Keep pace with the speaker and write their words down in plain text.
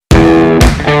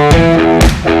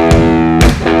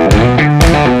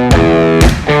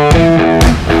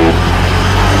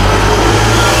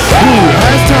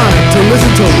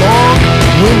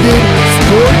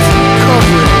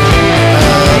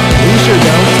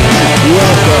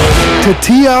to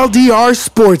TLDR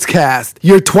Sportscast,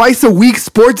 your twice-a-week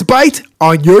sports bite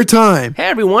on your time. Hey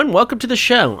everyone, welcome to the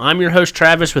show. I'm your host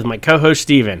Travis with my co-host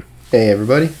Steven. Hey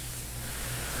everybody.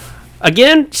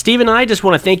 Again, Steve and I just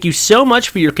want to thank you so much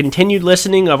for your continued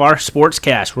listening of our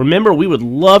Sportscast. Remember, we would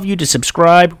love you to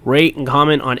subscribe, rate, and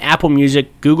comment on Apple Music,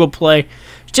 Google Play,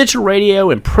 Stitcher Radio,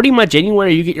 and pretty much anywhere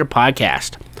you get your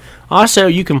podcast. Also,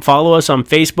 you can follow us on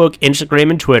Facebook,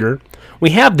 Instagram, and Twitter.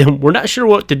 We have them. We're not sure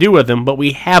what to do with them, but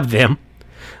we have them.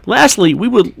 Lastly, we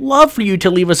would love for you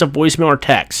to leave us a voicemail or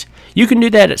text. You can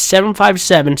do that at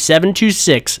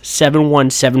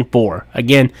 757-726-7174.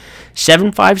 Again,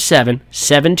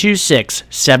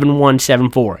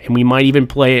 757-726-7174. And we might even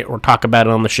play it or talk about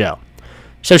it on the show.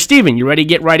 So, Steven, you ready to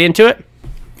get right into it?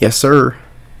 Yes, sir.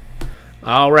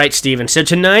 All right, Steven. So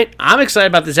tonight, I'm excited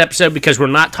about this episode because we're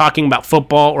not talking about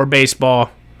football or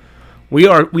baseball. We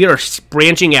are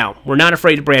branching out. We're not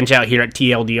afraid to branch out here at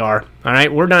TLDR. All right,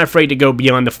 we're not afraid to go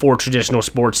beyond the four traditional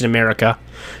sports in America.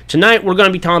 Tonight, we're going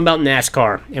to be talking about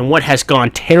NASCAR and what has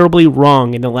gone terribly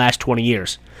wrong in the last 20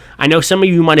 years. I know some of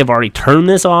you might have already turned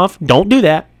this off. Don't do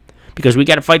that because we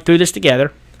got to fight through this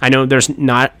together. I know there's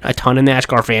not a ton of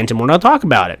NASCAR fans, and we're not talking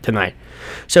about it tonight.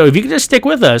 So if you can just stick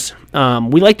with us,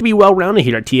 we like to be well-rounded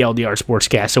here at TLDR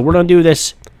Sportscast. So we're going to do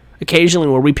this occasionally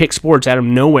where we pick sports out of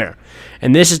nowhere.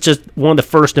 And this is just one of the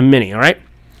first of many, all right?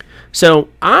 So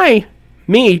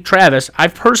Travis,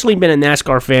 I've personally been a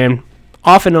NASCAR fan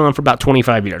off and on for about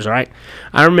 25 years, all right?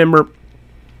 I remember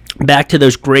back to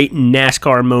those great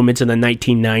NASCAR moments in the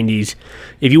 1990s.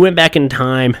 If you went back in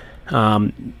time,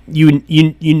 you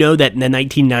know that in the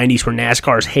 1990s were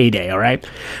NASCAR's heyday, all right?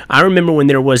 I remember when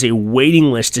there was a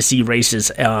waiting list to see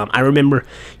races. I remember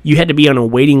you had to be on a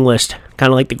waiting list,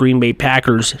 kind of like the Green Bay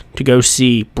Packers, to go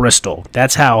see Bristol.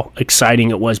 That's how exciting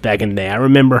it was back in the day. I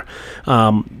remember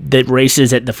the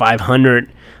races at the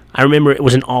 500. I remember it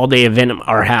was an all-day event at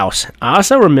our house. I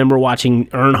also remember watching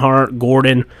Earnhardt,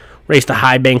 Gordon race the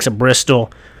high banks of Bristol.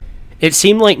 It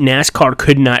seemed like NASCAR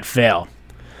could not fail.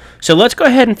 So let's go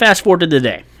ahead and fast forward to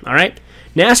today, all right?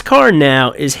 NASCAR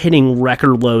now is hitting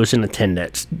record lows in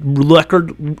attendance,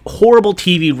 record horrible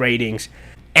TV ratings,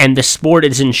 and the sport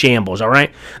is in shambles, all right?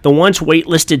 The once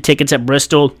waitlisted tickets at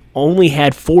Bristol only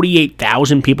had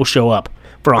 48,000 people show up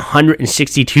for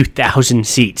 162,000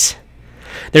 seats.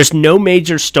 There's no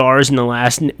major stars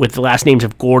with the last names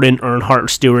of Gordon, Earnhardt, or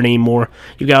Stewart anymore.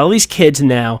 You've got all these kids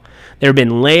now. There have been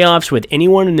layoffs with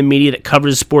anyone in the media that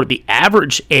covers the sport. The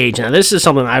average age, now this is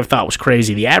something I thought was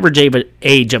crazy, the average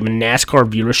age of a NASCAR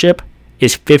viewership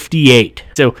is 58.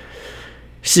 So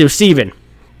Steven,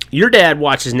 your dad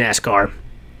watches NASCAR.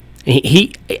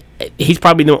 He's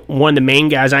probably one of the main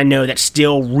guys I know that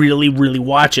still really, really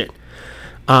watch it.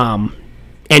 And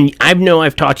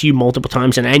I've talked to you multiple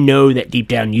times, and I know that deep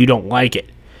down you don't like it.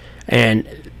 And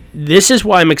this is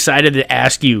why I'm excited to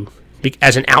ask you,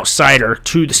 as an outsider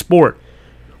to the sport,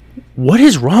 what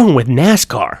is wrong with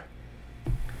NASCAR?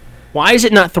 Why is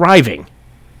it not thriving?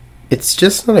 It's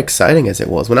just not exciting as it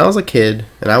was. When I was a kid,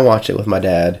 and I watched it with my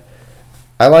dad,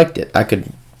 I liked it. I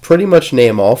could pretty much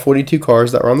name all 42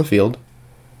 cars that were on the field.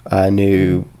 I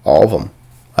knew all of them.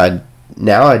 I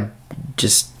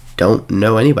just don't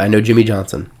know anybody. I know Jimmy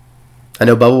Johnson. I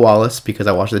know Bubba Wallace because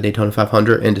I watched the Daytona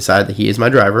 500 and decided that he is my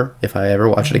driver if I ever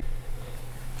watch it again.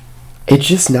 It's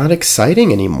just not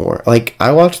exciting anymore. Like,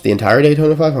 I watched the entire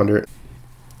Daytona 500.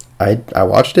 I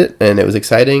watched it and it was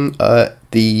exciting. I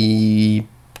think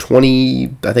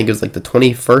it was like the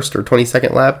 21st or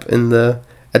 22nd lap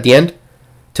at the end,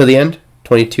 till the end,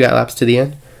 22 laps to the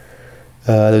end.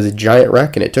 There was a giant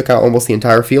wreck and it took out almost the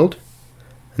entire field,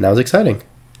 and that was exciting.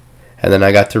 And then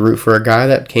I got to root for a guy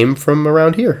that came from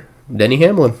around here, Denny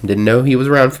Hamlin. Didn't know he was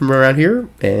from around here,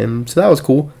 and so that was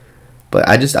cool. But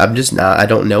I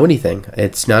don't know anything.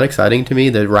 It's not exciting to me.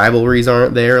 The rivalries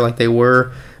aren't there like they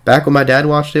were back when my dad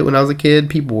watched it when I was a kid.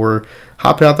 People were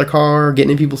hopping out their car,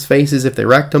 getting in people's faces if they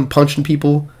wrecked them, punching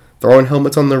people, throwing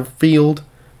helmets on the field.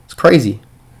 It's crazy.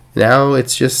 Now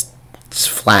it's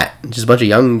flat. Just a bunch of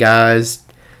young guys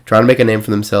trying to make a name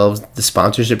for themselves. The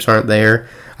sponsorships aren't there.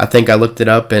 I think I looked it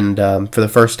up, and for the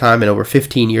first time in over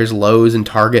 15 years, Lowe's and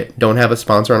Target don't have a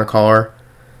sponsor on a car.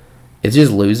 It's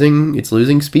just losing. It's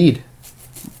losing speed.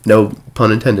 No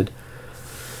pun intended.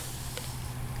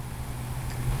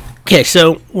 Okay,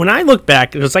 so when I look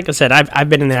back, because like I said, I've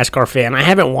been a NASCAR fan. I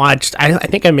haven't watched, I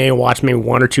think I may have watched maybe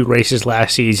one or two races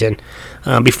last season.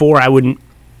 Before, I wouldn't,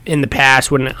 in the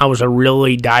past, when I was a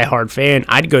really diehard fan,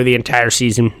 I'd go the entire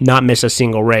season, not miss a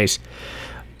single race.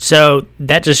 So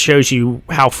that just shows you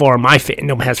how far my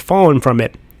fandom has fallen from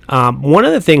it. One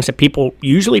of the things that people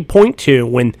usually point to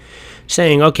when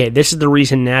saying, okay, this is the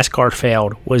reason NASCAR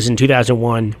failed, was in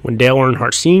 2001 when Dale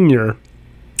Earnhardt Sr.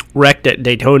 wrecked at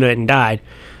Daytona and died.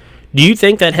 Do you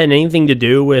think that had anything to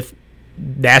do with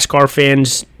NASCAR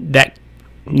fans, that,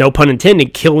 no pun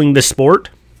intended, killing the sport?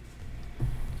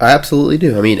 I absolutely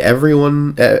do. I mean,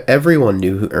 everyone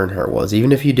knew who Earnhardt was,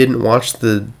 even if you didn't watch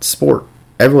the sport.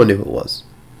 Everyone knew who it was.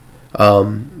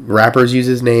 Rappers use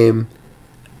his name.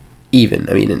 Even,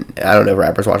 I mean, I don't know if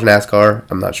rappers watch NASCAR.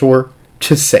 I'm not sure.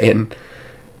 Just saying.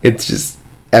 It's just,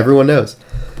 everyone knows.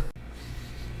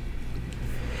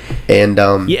 And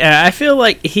yeah, I feel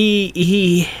like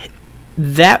he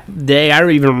that day, I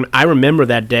remember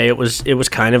that day. It was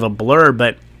kind of a blur,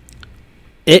 but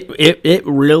it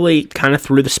really kind of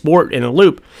threw the sport in a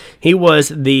loop. He was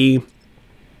the,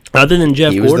 other than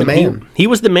Jeff Gordon, he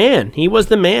was the man. He was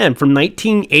the man from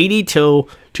 1980 till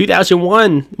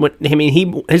 2001.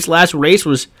 His last race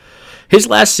was his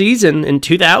last season in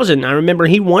 2000. I remember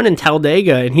he won in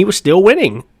Talladega, and he was still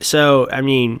winning. So, I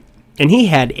mean, and he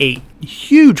had a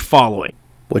huge following.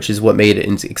 Which is what made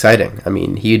it exciting. I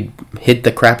mean, he'd hit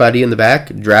the crap out of you in the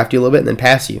back, draft you a little bit, and then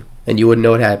pass you, and you wouldn't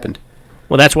know what happened.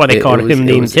 Well, that's why they called him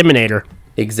the Intimidator.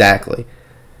 Exactly.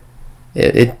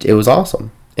 It was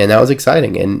awesome. And that was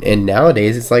exciting. And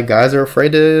nowadays, it's like guys are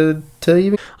afraid to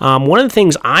even... One of the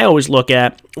things I always look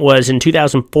at was in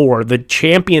 2004, the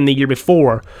champion the year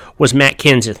before was Matt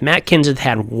Kenseth. Matt Kenseth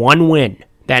had one win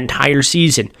that entire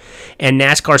season. And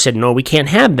NASCAR said, no, we can't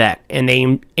have that. And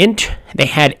they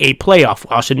had a playoff,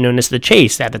 also known as the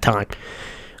Chase at the time.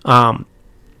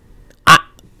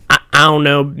 I don't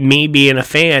know, me being a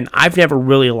fan, I've never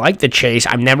really liked the Chase.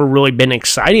 I've never really been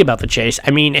excited about the Chase.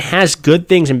 I mean, it has good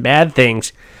things and bad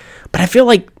things, but I feel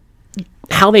like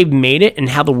how they've made it and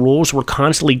how the rules were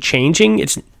constantly changing,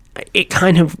 it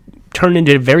kind of turned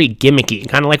into very gimmicky,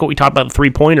 kind of like what we talked about the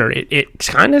three-pointer. It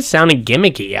kind of sounded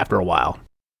gimmicky after a while.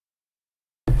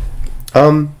 I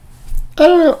don't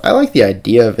know. I like the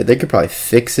idea of it. They could probably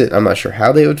fix it. I'm not sure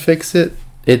how they would fix it.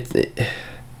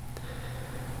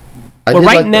 Well,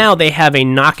 right now they have a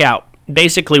knockout.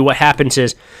 Basically, what happens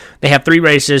is they have 3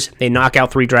 races, they knock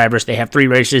out 3 drivers, they have 3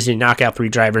 races, they knock out 3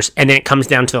 drivers, and then it comes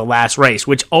down to the last race,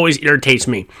 which always irritates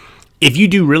me. If you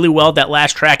do really well at that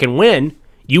last track and win,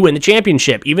 you win the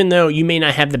championship. Even though you may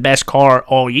not have the best car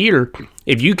all year,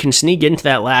 if you can sneak into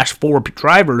that last 4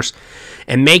 drivers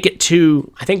and make it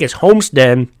to, I think it's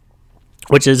Homestead,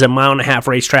 which is a 1.5 mile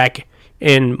racetrack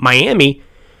in Miami,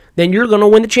 then you're going to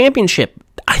win the championship.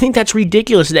 I think that's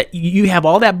ridiculous that you have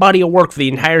all that body of work for the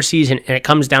entire season and it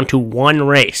comes down to one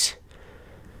race.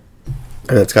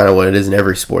 And that's kind of what it is in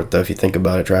every sport, though, if you think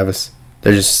about it, Travis.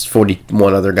 There's just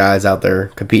 41 other guys out there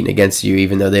competing against you,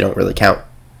 even though they don't really count.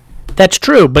 That's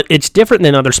true, but it's different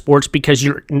than other sports because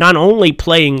you're not only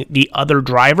playing the other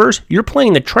drivers, you're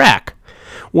playing the track,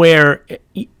 where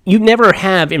you never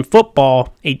have in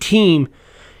football a team.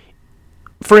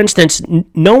 For instance,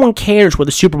 no one cares where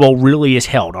the Super Bowl really is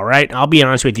held, all right? I'll be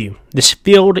honest with you. This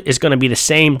field is going to be the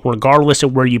same regardless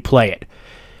of where you play it.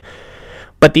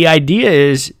 But the idea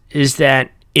is that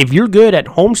if you're good at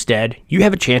Homestead, you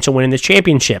have a chance of winning this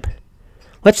championship.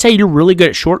 Let's say you're really good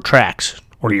at short tracks,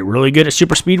 or you're really good at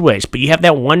super speedways, but you have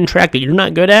that one track that you're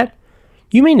not good at,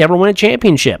 you may never win a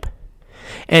championship.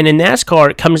 And in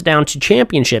NASCAR, it comes down to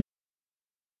championship.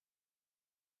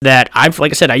 That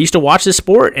like I said, I used to watch this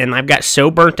sport and I've got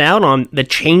so burnt out on the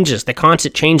changes, the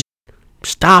constant changes.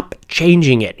 Stop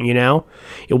changing it, you know?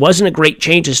 It wasn't a great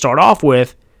change to start off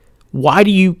with. Why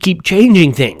do you keep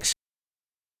changing things?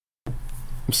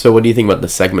 So what do you think about the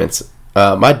segments?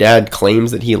 My dad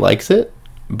claims that he likes it,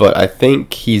 but I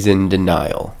think he's in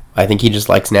denial. I think he just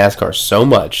likes NASCAR so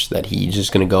much that he's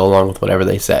just going to go along with whatever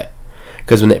they say.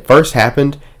 Because when it first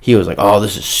happened, he was like, oh,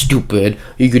 this is stupid.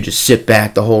 You could just sit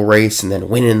back the whole race and then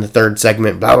win in the 3rd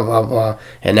segment, blah, blah, blah, blah.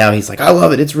 And now he's like, I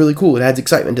love it. It's really cool. It adds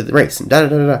excitement to the race. And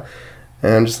da-da-da-da-da.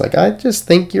 And I'm just like, I just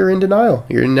think you're in denial.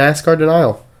 You're in NASCAR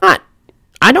denial.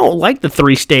 I don't like the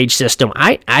 3-stage system.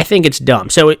 I think it's dumb.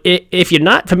 So if you're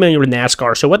not familiar with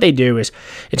NASCAR, so what they do is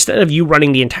instead of you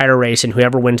running the entire race and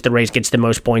whoever wins the race gets the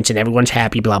most points and everyone's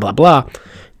happy, blah, blah, blah,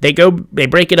 they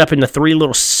break it up into 3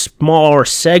 little smaller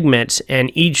segments,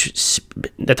 and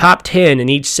the top 10 in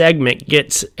each segment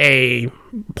gets a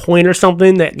point or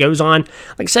something that goes on.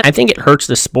 Like I said, I think it hurts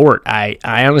the sport. I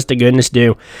honest to goodness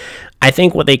do. I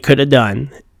think what they could have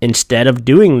done instead of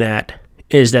doing that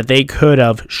is that they could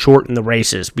have shortened the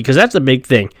races, because that's the big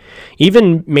thing.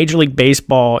 Even Major League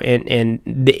Baseball and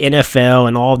the NFL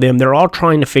and all of them, they're all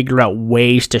trying to figure out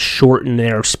ways to shorten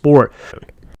their sport.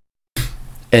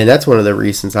 And that's one of the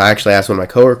reasons I actually asked one of my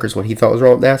coworkers what he thought was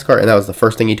wrong with NASCAR, and that was the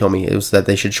first thing he told me, it was that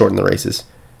they should shorten the races.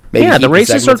 Maybe Yeah, keep the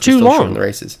races are segments, but too still shorten long. The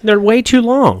races. They're way too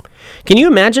long. Can you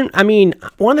imagine? I mean,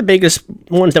 one of the biggest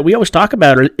ones that we always talk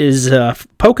about is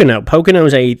Pocono. Pocono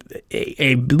is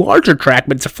a larger track,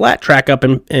 but it's a flat track up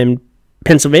in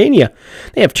Pennsylvania.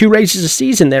 They have 2 races a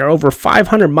season that are over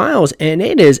 500 miles, and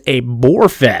it is a bore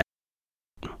fest.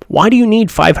 Why do you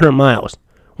need 500 miles?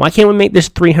 Why can't we make this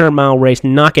 300-mile race,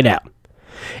 knock it out?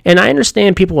 And I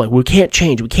understand people are like, we can't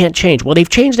change. Well, they've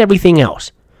changed everything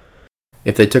else.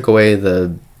 If they took away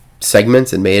the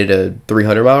segments and made it a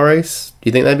 300-mile race, do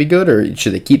you think that'd be good, or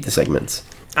should they keep the segments?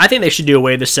 I think they should do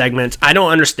away with the segments. I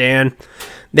don't understand.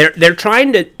 They're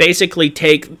trying to basically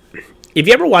take. If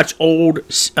you ever watch old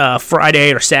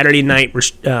Friday or Saturday night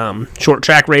short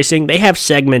track racing, they have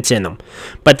segments in them,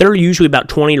 but they're usually about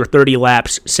 20 or 30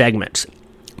 laps segments.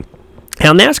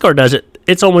 How NASCAR does it,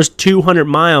 it's almost 200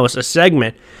 miles a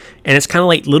segment, and it's kind of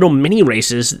like little mini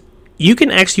races. You can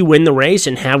actually win the race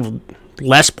and have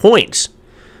less points.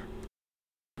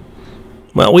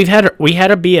 Well, we had a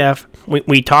BF.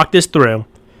 We talked this through.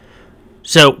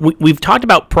 So we've talked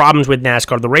about problems with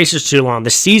NASCAR. The race is too long.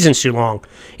 The season's too long.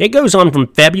 It goes on from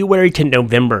February to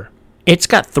November. It's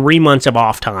got 3 months of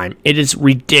off time. It is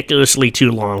ridiculously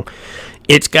too long.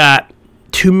 It's got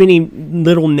too many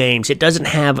little names. It doesn't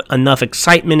have enough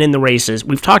excitement in the races.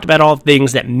 We've talked about all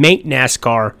things that make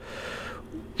NASCAR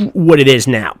what it is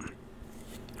now.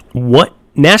 What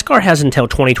NASCAR has until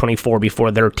 2024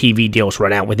 before their TV deals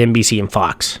run out with NBC and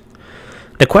Fox.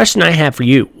 The question I have for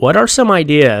you, what are some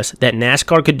ideas that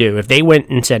NASCAR could do if they went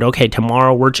and said, okay,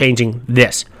 tomorrow we're changing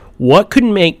this? What could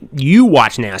make you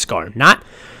watch NASCAR? Not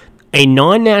a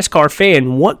non-NASCAR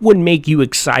fan, what would make you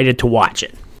excited to watch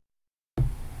it?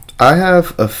 I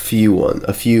have a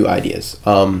few ideas.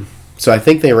 So I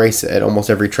think they race at almost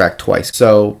every track twice.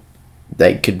 So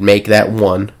they could make that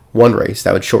one race.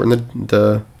 That would shorten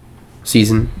the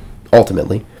season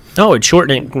ultimately. Oh, it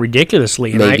shortened it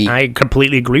ridiculously, and Maybe I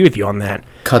completely agree with you on that.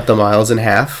 Cut the miles in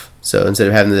half. So instead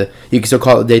of having you can still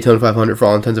call it the Daytona 500 for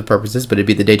all intents and purposes, but it'd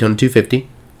be the Daytona 250.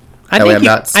 I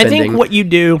think what you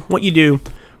do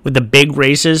with the big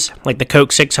races, like the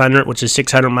Coke 600, which is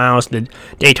 600 miles, the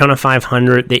Daytona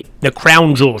 500, the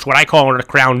Crown Jewels, what I call the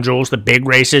Crown Jewels, the big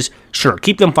races, sure,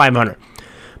 keep them 500.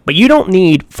 But you don't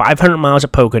need 500 miles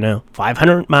of Pocono,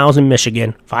 500 miles in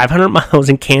Michigan, 500 miles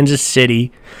in Kansas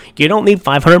City. You don't need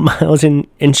 500 miles in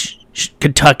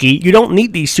Kentucky. You don't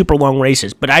need these super long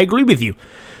races. But I agree with you.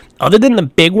 Other than the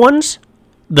big ones,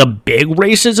 the big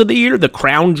races of the year, the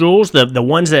Crown Jewels, the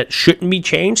ones that shouldn't be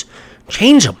changed,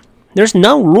 change them. There's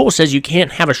no rule that says you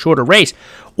can't have a shorter race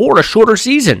or a shorter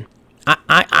season.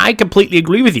 I completely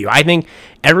agree with you. I think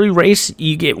every race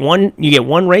you get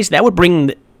one race that would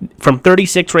bring from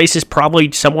 36 races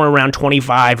probably somewhere around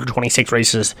 25 or 26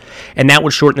 races, and that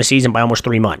would shorten the season by almost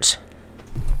 3 months.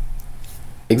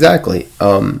 Exactly.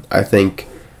 I think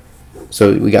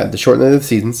so. We got the shortening of the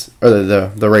seasons or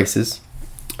the races,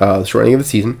 the shortening of the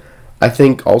season. I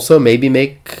think also maybe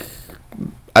make.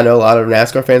 I know a lot of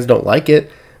NASCAR fans don't like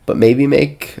it, but maybe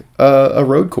make a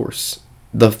road course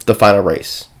the final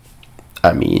race.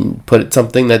 I mean, put it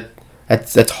something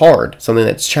that's hard, something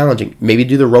that's challenging. Maybe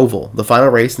do the Roval, the final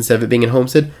race, instead of it being in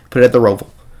Homestead, put it at the Roval.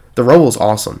 The Roval's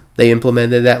awesome. They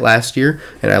implemented that last year,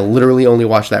 and I literally only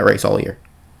watched that race all year.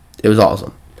 It was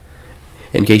awesome.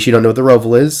 In case you don't know what the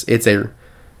Roval is, it's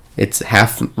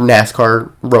half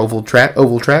NASCAR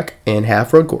oval track, and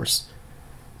half road course.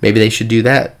 Maybe they should do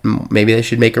that. Maybe they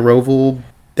should make a Roval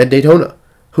at Daytona.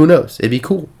 Who knows? It'd be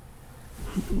cool.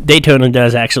 Daytona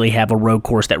does actually have a road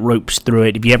course that ropes through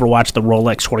it. If you ever watch the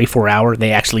Rolex 24 Hour,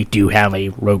 they actually do have a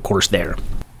road course there.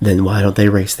 Then why don't they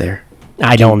race there?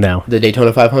 I don't know. The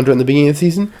Daytona 500 in the beginning of the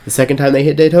season, the second time they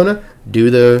hit Daytona, do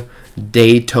the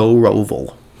Dayto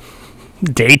Roval.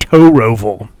 Dayto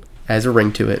Roval. Has a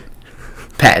ring to it.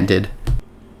 Patented.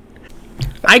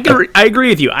 I agree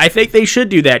with you. I think they should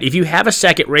do that. If you have a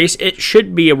second race, it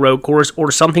should be a road course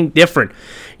or something different.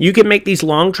 You can make these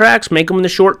long tracks, make them the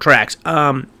short tracks.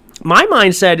 My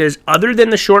mindset is, other than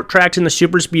the short tracks and the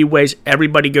super speedways,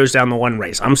 everybody goes down the one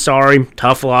race. I'm sorry,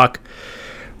 tough luck.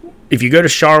 If you go to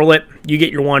Charlotte, you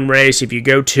get your one race. If you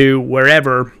go to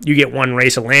wherever, you get one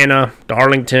race. Atlanta,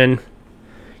 Darlington.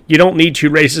 You don't need 2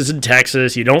 races in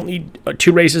Texas. You don't need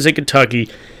 2 races in Kentucky.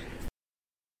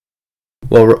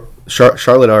 Well,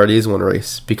 Charlotte already is one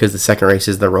race because the second race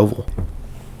is the Roval.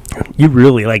 You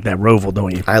really like that Roval,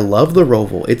 don't you? I love the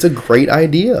Roval. It's a great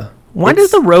idea. Why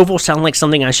does the Roval sound like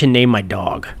something I should name my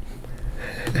dog?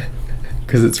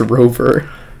 Because it's a rover.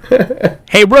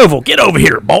 Hey, Roval, get over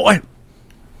here, boy.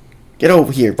 Get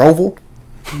over here, Roval.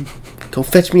 Go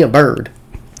fetch me a bird.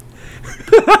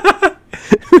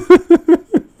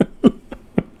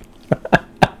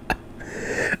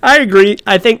 I agree.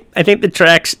 I think the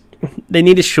tracks, they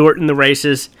need to shorten the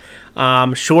races,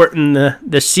 shorten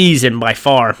the season by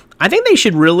far. I think they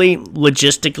should really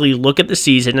logistically look at the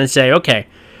season and say, okay,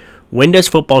 when does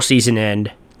football season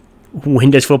end? When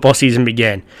does football season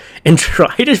begin? And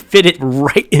try to fit it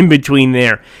right in between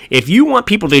there. If you want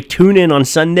people to tune in on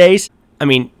Sundays, I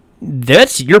mean,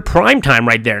 that's your prime time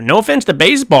right there. No offense to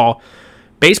baseball.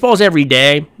 Baseball's every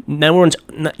day. You're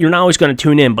not always going to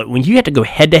tune in. But when you have to go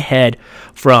head-to-head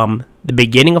from the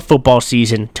beginning of football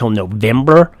season till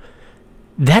November,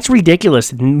 that's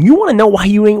ridiculous. You want to know why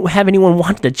you ain't have anyone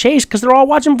wanting to chase? Because they're all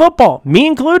watching football, me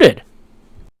included.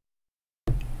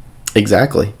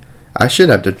 Exactly. I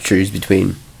shouldn't have to choose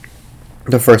between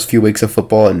the first few weeks of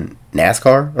football and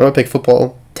NASCAR. I'm going to pick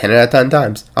football 10 out of 10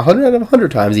 times. 100 out of 100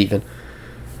 times even.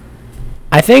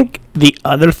 I think the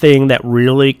other thing that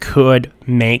really could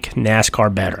make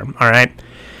NASCAR better, all right?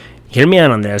 Hear me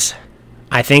out on this.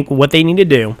 I think what they need to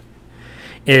do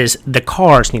is the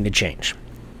cars need to change,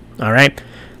 all right?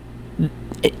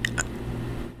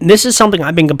 This is something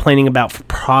I've been complaining about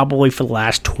probably for the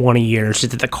last 20 years, is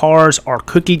that the cars are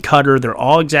cookie cutter. They're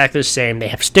all exactly the same. They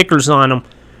have stickers on them.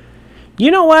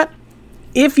 You know what?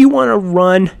 If you want to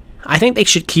run, I think they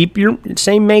should keep your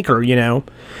same maker, you know.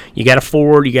 You got a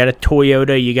Ford, you got a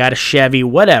Toyota, you got a Chevy,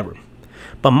 whatever.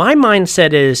 But my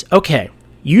mindset is, okay,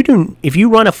 if you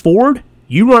run a Ford,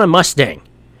 you run a Mustang.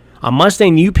 A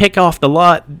Mustang you pick off the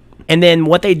lot, and then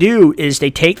what they do is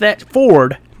they take that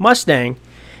Ford Mustang,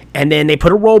 and then they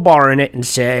put a roll bar in it and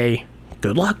say,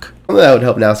 good luck. Something that would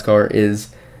help NASCAR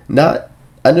is not...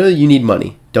 I know you need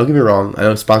money. Don't get me wrong. I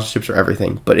know sponsorships are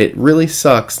everything. But it really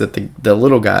sucks that the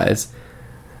little guys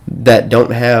that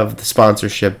don't have the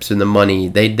sponsorships and the money,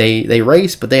 they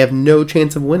race, but they have no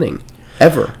chance of winning.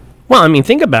 Ever. Well, I mean,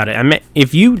 think about it. I mean,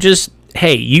 if you just...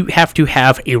 Hey, you have to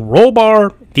have a roll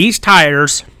bar, these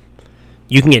tires.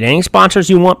 You can get any sponsors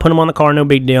you want, put them on the car, no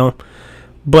big deal.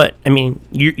 But, I mean,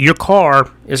 your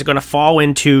car is going to fall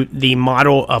into the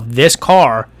model of this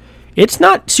car. It's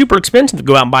not super expensive to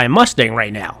go out and buy a Mustang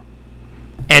right now.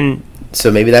 And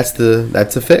so maybe that's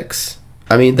a fix.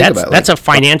 I mean, think about it. That's a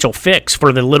financial fix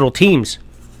for the little teams.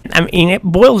 I mean, it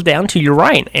boils down to, you're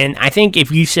right. And I think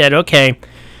if you said, okay,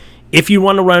 if you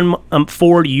want to run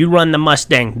Ford, you run the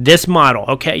Mustang, this model.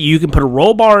 Okay, you can put a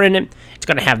roll bar in it. It's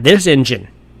going to have this engine.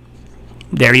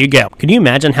 There you go. Can you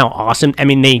imagine how awesome? I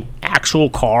mean, the actual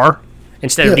car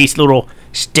instead of these little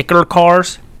sticker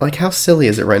cars. Like, how silly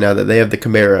is it right now that they have the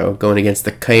Camaro going against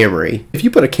the Camry? If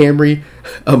you put a Camry,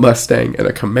 a Mustang, and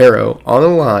a Camaro on a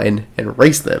line and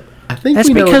race them, I think that's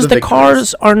because the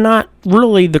cars are not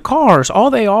really the cars. All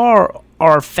they are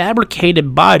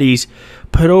fabricated bodies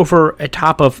put over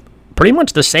atop of pretty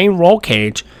much the same roll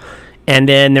cage, and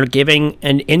then they're giving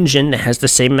an engine that has the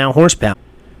same amount of horsepower.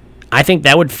 I think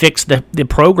that would fix the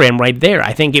program right there.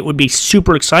 I think it would be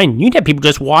super exciting. You'd have people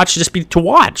just to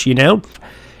watch, you know?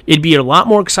 It'd be a lot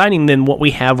more exciting than what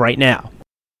we have right now.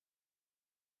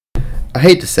 I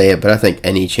hate to say it, but I think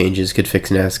any changes could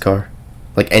fix NASCAR.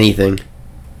 Like anything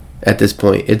at this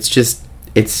point. It's just,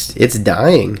 it's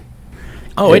dying.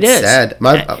 Oh, it's it is. Sad.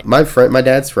 My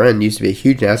dad's friend used to be a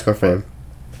huge NASCAR fan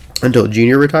until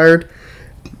Junior retired.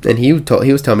 And he was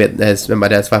telling me at my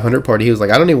dad's 500 party, he was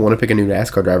like, I don't even want to pick a new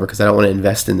NASCAR driver because I don't want to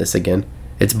invest in this again.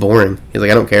 It's boring. He's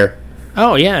like, I don't care.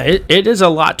 Oh, yeah. It is a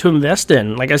lot to invest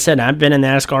in. Like I said, I've been a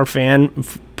NASCAR fan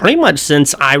pretty much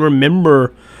since I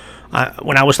remember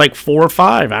when I was like 4 or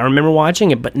 5. I remember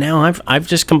watching it, but now I've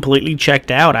just completely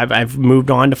checked out. I've moved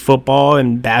on to football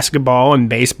and basketball and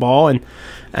baseball, and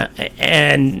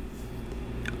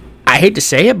I hate to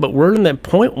say it, but we're in the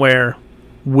point where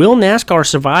will NASCAR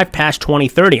survive past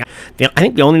 2030? I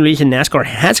think the only reason NASCAR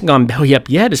hasn't gone belly up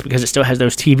yet is because it still has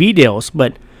those TV deals,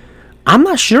 but I'm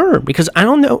not sure because I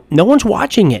don't know. No one's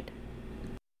watching it.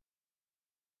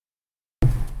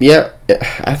 Yeah,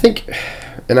 I think,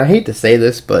 and I hate to say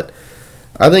this, but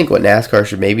I think what NASCAR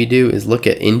should maybe do is look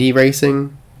at Indy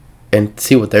racing and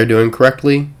see what they're doing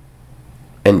correctly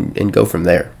and go from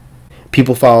there.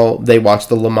 People they watch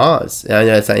the Le Mans. I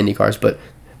know it's not Indy cars, but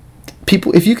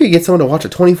people, if you could get someone to watch a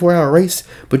 24-hour race,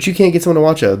 but you can't get someone to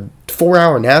watch a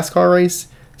 4-hour NASCAR race,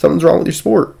 something's wrong with your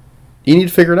sport. You need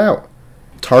to figure it out.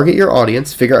 Target your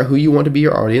audience, figure out who you want to be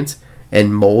your audience,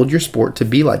 and mold your sport to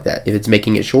be like that. If it's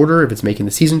making it shorter, if it's making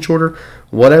the season shorter,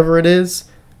 whatever it is,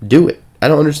 do it. I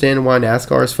don't understand why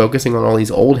NASCAR is focusing on all these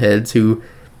old heads who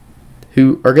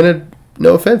are going to,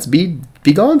 no offense, be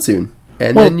gone soon.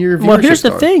 And then your viewership's well, here's the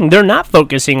gone. thing. They're not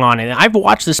focusing on it. I've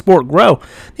watched the sport grow.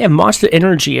 They have Monster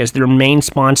Energy as their main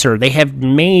sponsor. They have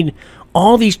made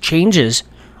all these changes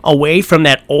away from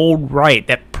that old right,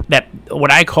 that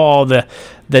what I call the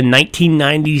the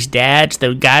 1990s dads,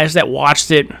 the guys that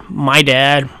watched it, my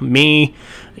dad, me,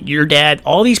 your dad,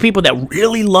 all these people that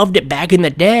really loved it back in the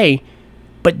day,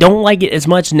 but don't like it as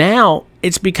much now,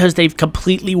 it's because they've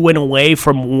completely went away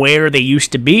from where they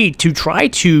used to be to try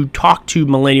to talk to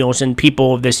millennials and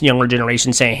people of this younger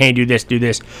generation saying, hey, do this, do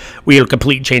this. We are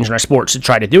completely changing our sports to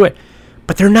try to do it.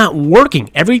 But they're not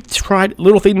working. Every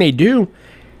little thing they do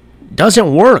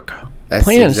doesn't work. That's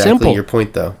Plain and exactly simple. your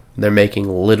point, though. They're making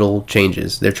little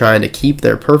changes. They're trying to keep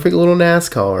their perfect little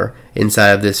NASCAR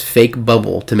inside of this fake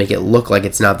bubble to make it look like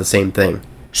it's not the same thing.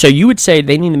 So you would say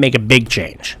they need to make a big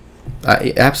change.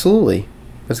 Absolutely.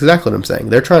 That's exactly what I'm saying.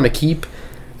 They're trying to keep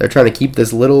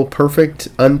this little perfect,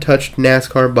 untouched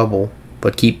NASCAR bubble,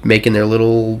 but keep making their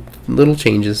little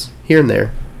changes here and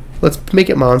there. Let's make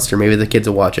it monster. Maybe the kids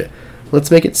will watch it. Let's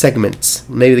make it segments.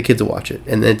 Maybe the kids will watch it.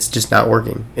 And it's just not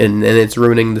working. And it's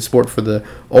ruining the sport for the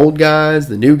old guys,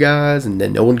 the new guys, and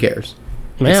then no one cares.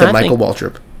 Man, except Michael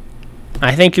Waltrip.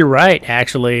 I think you're right,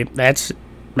 actually. That's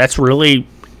really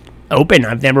open.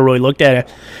 I've never really looked at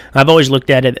it. I've always looked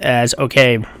at it as,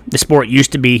 okay, the sport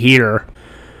used to be here.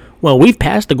 Well, we've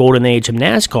passed the golden age of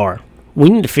NASCAR. We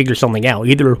need to figure something out.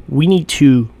 Either we need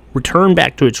to return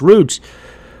back to its roots,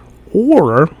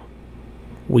 or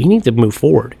we need to move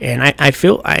forward. And I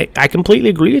feel I completely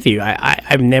agree with you.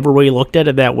 I've never really looked at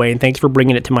it that way, and thanks for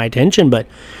bringing it to my attention, but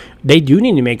they do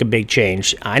need to make a big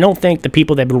change. I don't think the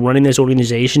people that have been running this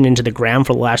organization into the ground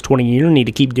for the last 20 years need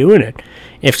to keep doing it.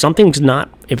 If something's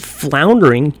if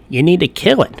floundering, you need to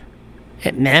kill it.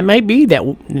 And that might be that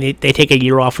they take a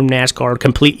year off from NASCAR,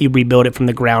 completely rebuild it from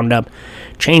the ground up,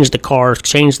 change the cars,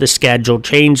 change the schedule,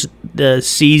 change the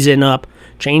season up,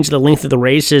 change the length of the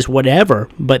races, whatever.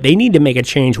 But they need to make a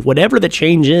change. Whatever the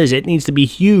change is, it needs to be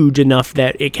huge enough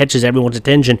that it catches everyone's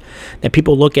attention, that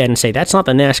people look at it and say, that's not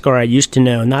the NASCAR I used to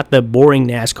know, not the boring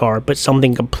NASCAR, but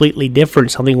something completely different,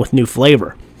 something with new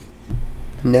flavor.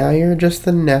 Now you're just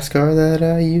the NASCAR that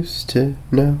I used to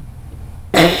know.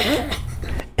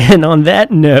 And on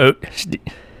that note,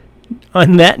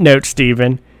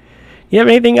 Steven, you have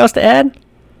anything else to add?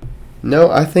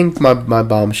 No, I think my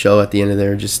bombshell at the end of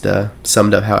there just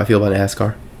summed up how I feel about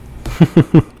NASCAR.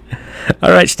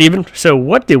 All right, Steven. So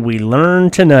what did we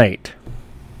learn tonight?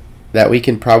 That we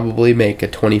can probably make a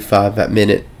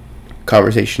 25-minute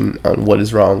conversation on what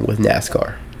is wrong with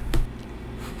NASCAR.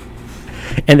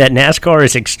 And that NASCAR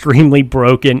is extremely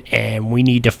broken, and we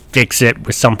need to fix it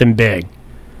with something big.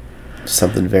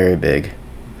 Something very big.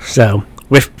 So,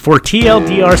 for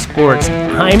TLDR Sports,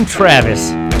 I'm Travis.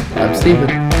 I'm Steven.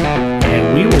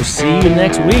 And we will see you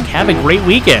next week. Have a great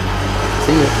weekend.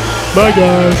 See ya. Bye,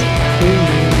 guys.